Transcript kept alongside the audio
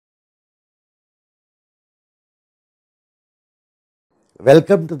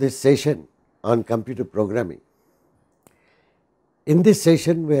Welcome to this session on computer programming. In this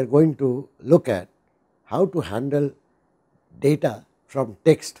session, we are going to look at how to handle data from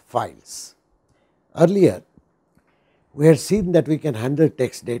text files. Earlier, we had seen that we can handle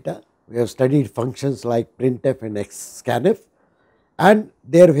text data. We have studied functions like printf and scanf and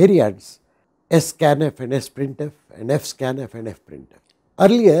their variants scanf and sprintf and fscanf and fprintf.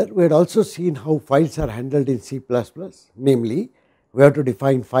 Earlier, we had also seen how files are handled in C++, namely we have to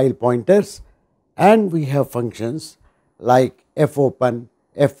define file pointers and we have functions like fopen,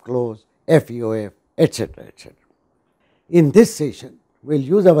 fclose, feof, etc. etc. In this session, we will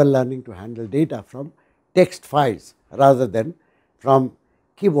use our learning to handle data from text files rather than from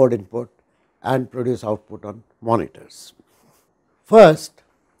keyboard input and produce output on monitors. First,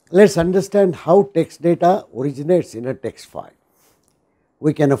 let us understand how text data originates in a text file.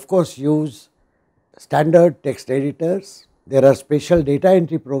 We can of course use standard text editors. There are special data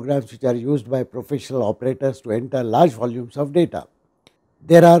entry programs which are used by professional operators to enter large volumes of data.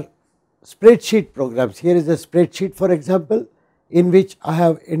 There are spreadsheet programs. Here is a spreadsheet, for example, in which I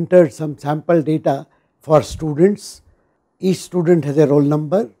have entered some sample data for students. Each student has a roll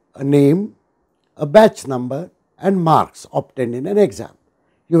number, a name, a batch number and marks obtained in an exam.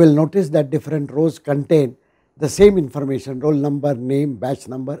 You will notice that different rows contain the same information: roll number, name, batch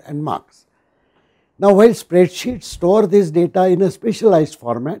number and marks. Now, while spreadsheets store this data in a specialized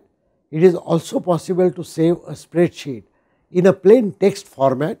format, it is also possible to save a spreadsheet in a plain text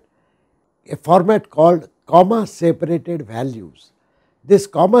format, a format called comma separated values. This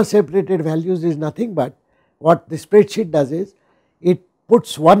comma separated values is nothing but what the spreadsheet does is it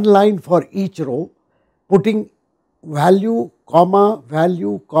puts one line for each row, putting value, comma,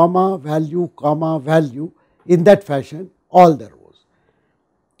 value, comma, value, comma, value in that fashion all the rows.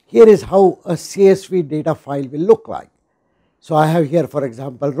 Here is how a CSV data file will look like. So, I have here for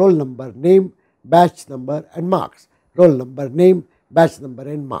example roll number, name, batch number and marks, roll number, name, batch number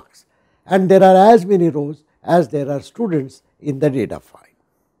and marks, and there are as many rows as there are students in the data file.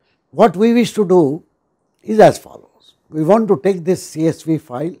 What we wish to do is as follows. We want to take this CSV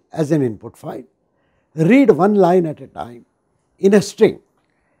file as an input file, read one line at a time in a string,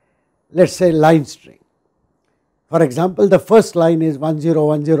 let us say line string. For example, the first line is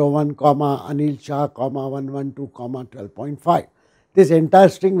 10101, Anil Shah, 112, 12.5. This entire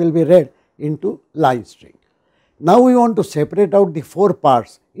string will be read into line string. Now, we want to separate out the four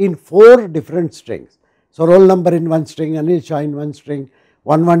parts in four different strings. So, roll number in one string, Anil Shah in one string,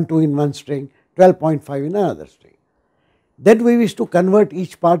 112 in one string, 12.5 in another string. Then we wish to convert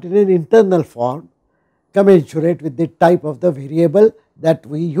each part in an internal form commensurate with the type of the variable that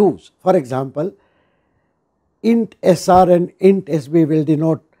we use. For example, int SR and int SB will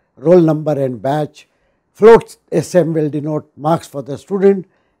denote roll number and batch, float SM will denote marks for the student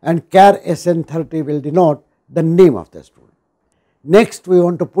and char SN30 will denote the name of the student. Next, we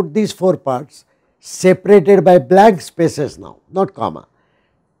want to put these four parts separated by blank spaces now, not comma,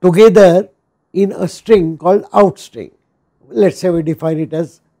 together in a string called out string. Let us say we define it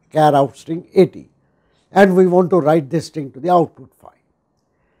as char out string 80 and we want to write this string to the output file.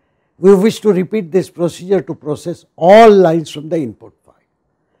 We wish to repeat this procedure to process all lines from the input file.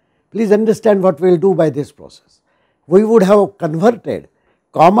 Please understand what we will do by this process. We would have converted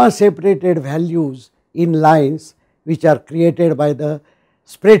comma separated values in lines which are created by the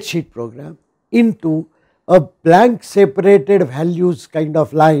spreadsheet program into a blank separated values kind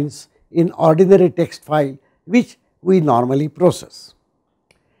of lines in ordinary text file which we normally process.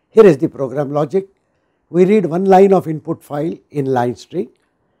 Here is the program logic. We read one line of input file in line string.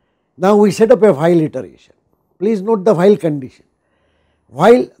 Now, we set up a while iteration. Please note the while condition.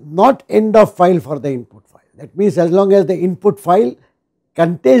 While not end of file for the input file. That means, as long as the input file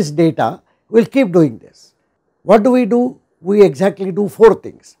contains data, we will keep doing this. What do? We exactly do four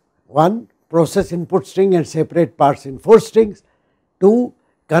things. 1. Process input string and separate parts in 4 strings. 2.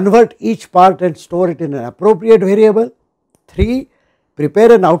 Convert each part and store it in an appropriate variable. 3.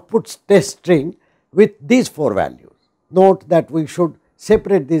 Prepare an output test string with these 4 values. Note that we should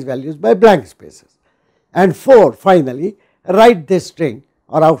separate these values by blank spaces. And 4. Finally, write this string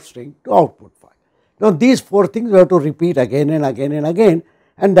or out string to output file. Now, these 4 things we have to repeat again and again and again,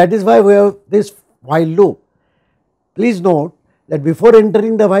 and that is why we have this while loop. Please note that before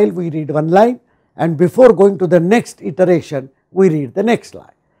entering the while we read one line and before going to the next iteration we read the next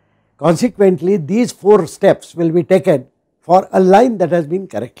line. Consequently, these 4 steps will be taken for a line that has been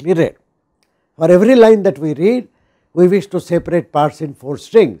correctly read. For every line that we read, we wish to separate parts in 4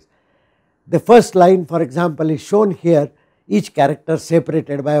 strings. The first line, for example, is shown here, each character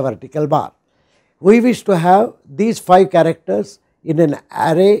separated by a vertical bar. We wish to have these 5 characters in an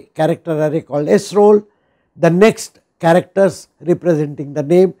array, character array called sRole, the next characters representing the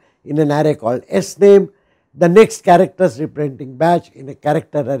name in an array called sname, the next characters representing batch in a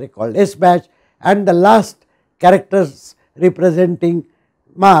character array called sbatch, and the last characters representing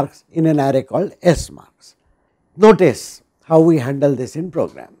marks in an array called smarks. Notice how we handle this in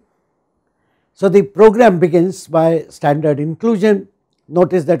program. So, the program begins by standard inclusion.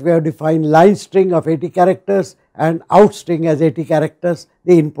 Notice that we have defined line string of 80 characters and out string as 80 characters,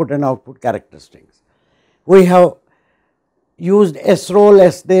 the input and output character strings. We have used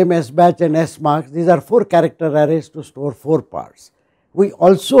sRole, sname, sbatch and smarks. These are 4 character arrays to store 4 parts. We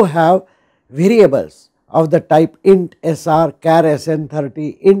also have variables of the type int sr, char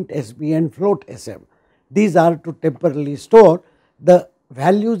sn30, int sb and float sm. These are to temporarily store the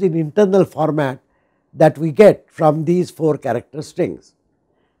values in internal format that we get from these 4 character strings.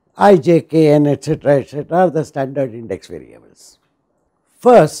 I, j, k, n, etc. are the standard index variables.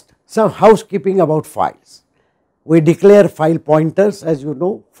 First, some housekeeping about files. We declare file pointers, as you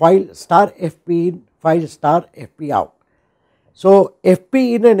know, file star fp in, file star fp out. So,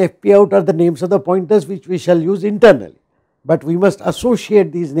 fp in and fp out are the names of the pointers which we shall use internally, but we must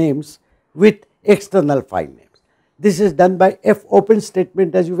associate these names with external file names. This is done by fopen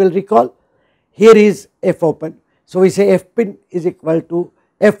statement, as you will recall. Here is fopen. So, we say fpin is equal to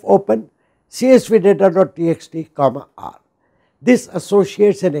fopen csvdata.txt comma r. This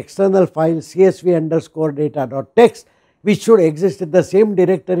associates an external file csv underscore data.txt which should exist in the same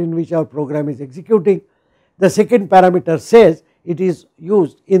directory in which our program is executing. The second parameter says it is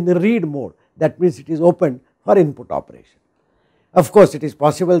used in the read mode, that means it is opened for input operation. Of course, it is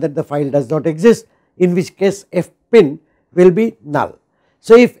possible that the file does not exist, in which case fpin will be null.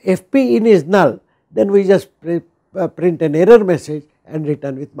 So, if fpin is null, then we just print an error message and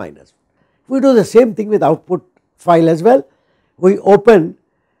return with minus. We do the same thing with output file as well. We open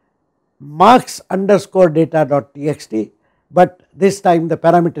marks underscore data.txt, but this time the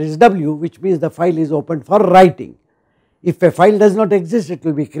parameter is w, which means the file is opened for writing. If a file does not exist, it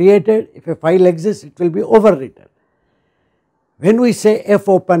will be created. If a file exists, it will be overwritten. When we say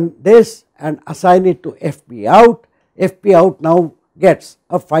fopen this and assign it to fp out now gets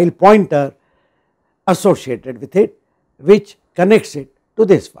a file pointer associated with it, which connects it to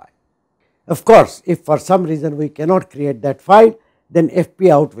this file. Of course, if for some reason we cannot create that file, then fp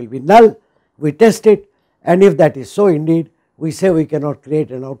out will be null. We test it, and if that is so indeed, we say we cannot create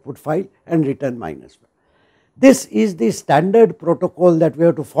an output file and return minus 1. This is the standard protocol that we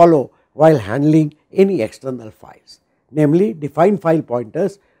have to follow while handling any external files, namely define file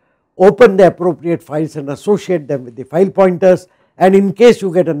pointers, open the appropriate files and associate them with the file pointers, and in case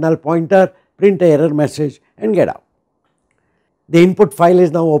you get a null pointer, print an error message and get out. The input file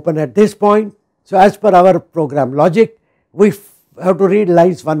is now open at this point. So, as per our program logic, we have to read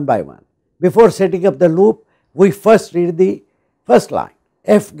lines one by one. Before setting up the loop, we first read the first line.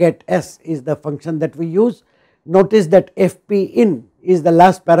 fgetS is the function that we use. Notice that fpin is the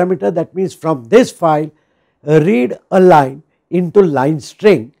last parameter, that means from this file read a line into line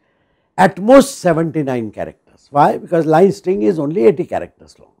string at most 79 characters. Why? Because line string is only 80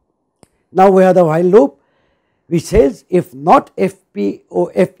 characters long. Now, we have the while loop which says if not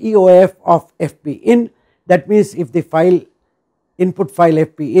feof of fpin, that means if the file input file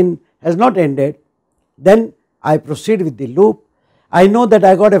fpin has not ended, then I proceed with the loop. I know that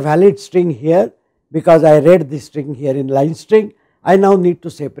I got a valid string here because I read the string here in line string. I now need to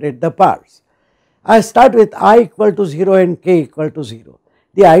separate the parts. I start with I equal to 0 and k equal to 0.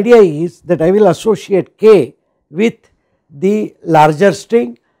 The idea is that I will associate k with the larger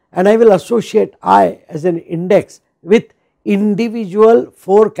string, and I will associate I as an index with individual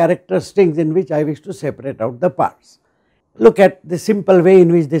 4 character strings in which I wish to separate out the parts. Look at the simple way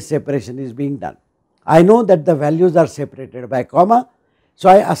in which this separation is being done. I know that the values are separated by comma, so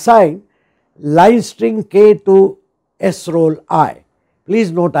I assign line string k to sRole I.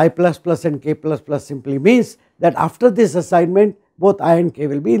 Please note I plus plus and k plus plus simply means that after this assignment both I and k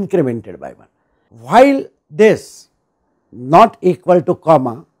will be incremented by 1. While this not equal to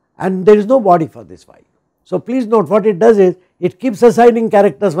comma, and there is no body for this while. So, please note what it does is it keeps assigning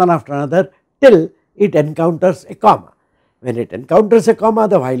characters one after another till it encounters a comma. When it encounters a comma,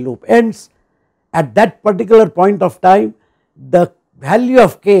 the while loop ends. At that particular point of time, the value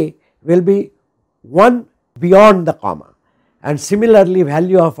of k will be 1 beyond the comma, and similarly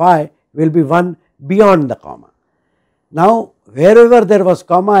value of I will be 1 beyond the comma. Now, wherever there was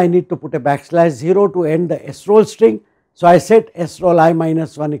comma, I need to put a backslash 0 to end the sRole string. So, I set sRole I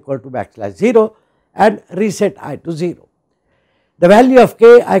minus 1 equal to backslash 0 and reset I to 0. The value of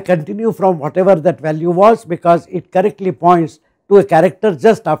k I continue from whatever that value was, because it correctly points to a character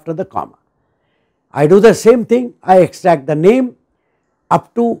just after the comma. I do the same thing, I extract the name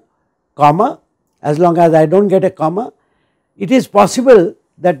up to comma. As long as I do not get a comma, it is possible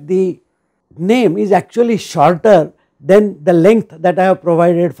that the name is actually shorter than the length that I have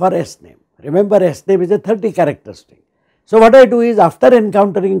provided for S name. Remember, S name is a 30 character string. So, what I do is, after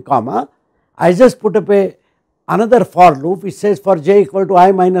encountering comma, I just put up another for loop which says for j equal to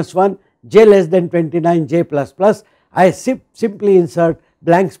I minus 1, j less than 29, j plus plus, I simply insert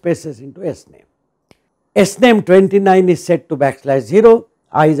blank spaces into S name. S name 29 is set to backslash 0,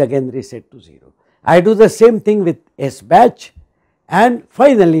 I is again reset to 0. I do the same thing with S batch, and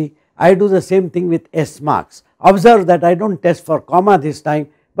finally I do the same thing with S marks. Observe that I do not test for comma this time,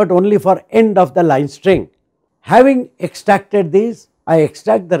 but only for end of the line string. Having extracted these, I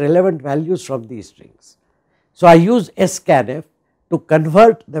extract the relevant values from these strings. So, I use scanf to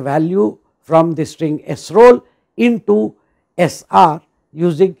convert the value from the string sroll into sr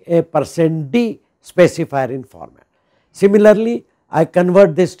using a %d specifier in format. Similarly, I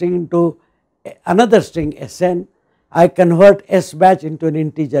convert this string into another string sn, I convert sbatch into an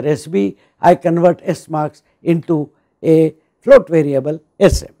integer sb, I convert smarks into a float variable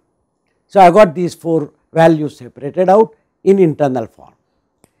sm. So, I got these 4 values separated out in internal form.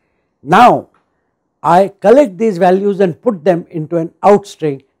 Now, I collect these values and put them into an out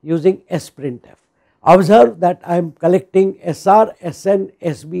string using sprintf. Observe that I am collecting sr, sn,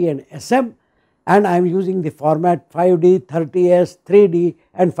 sb and sm, and I am using the format 5d, 30s, 3d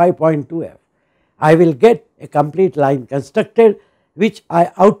and 5.2f. I will get a complete line constructed which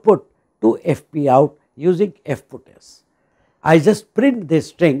I output to fp out using fputs. I just print this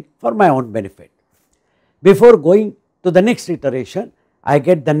string for my own benefit. Before going to the next iteration, I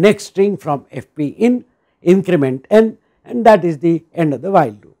get the next string from fp in, increment n, and that is the end of the while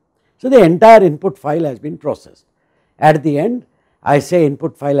loop. So, the entire input file has been processed. At the end, I say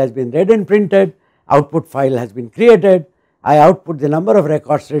input file has been read and printed, output file has been created, I output the number of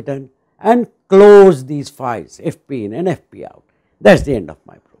records written and close these files fp in and fp out. That is the end of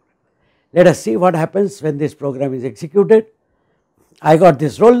my program. Let us see what happens when this program is executed. I got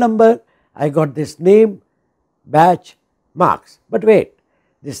this roll number, I got this name, batch, marks, but wait,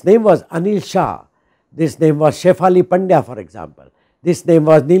 this name was Anil Shah, this name was Shefali Pandya for example, this name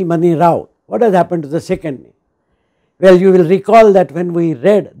was Nilmani Rao. What has happened to the second name? Well, you will recall that when we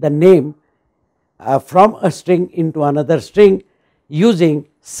read the name from a string into another string using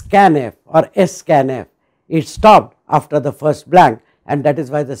scanf or scanf, it stopped after the first blank, and that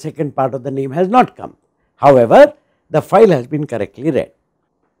is why the second part of the name has not come. However, the file has been correctly read.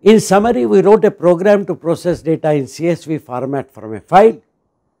 In summary, we wrote a program to process data in CSV format from a file.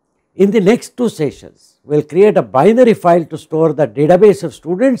 In the next 2 sessions, we will create a binary file to store the database of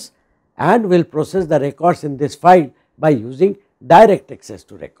students, and we will process the records in this file by using direct access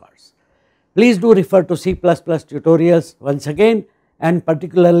to records. Please do refer to C++ tutorials once again, and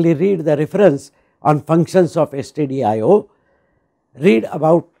particularly read the reference on functions of stdio. Read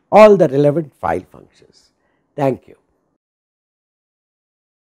about all the relevant file functions. Thank you.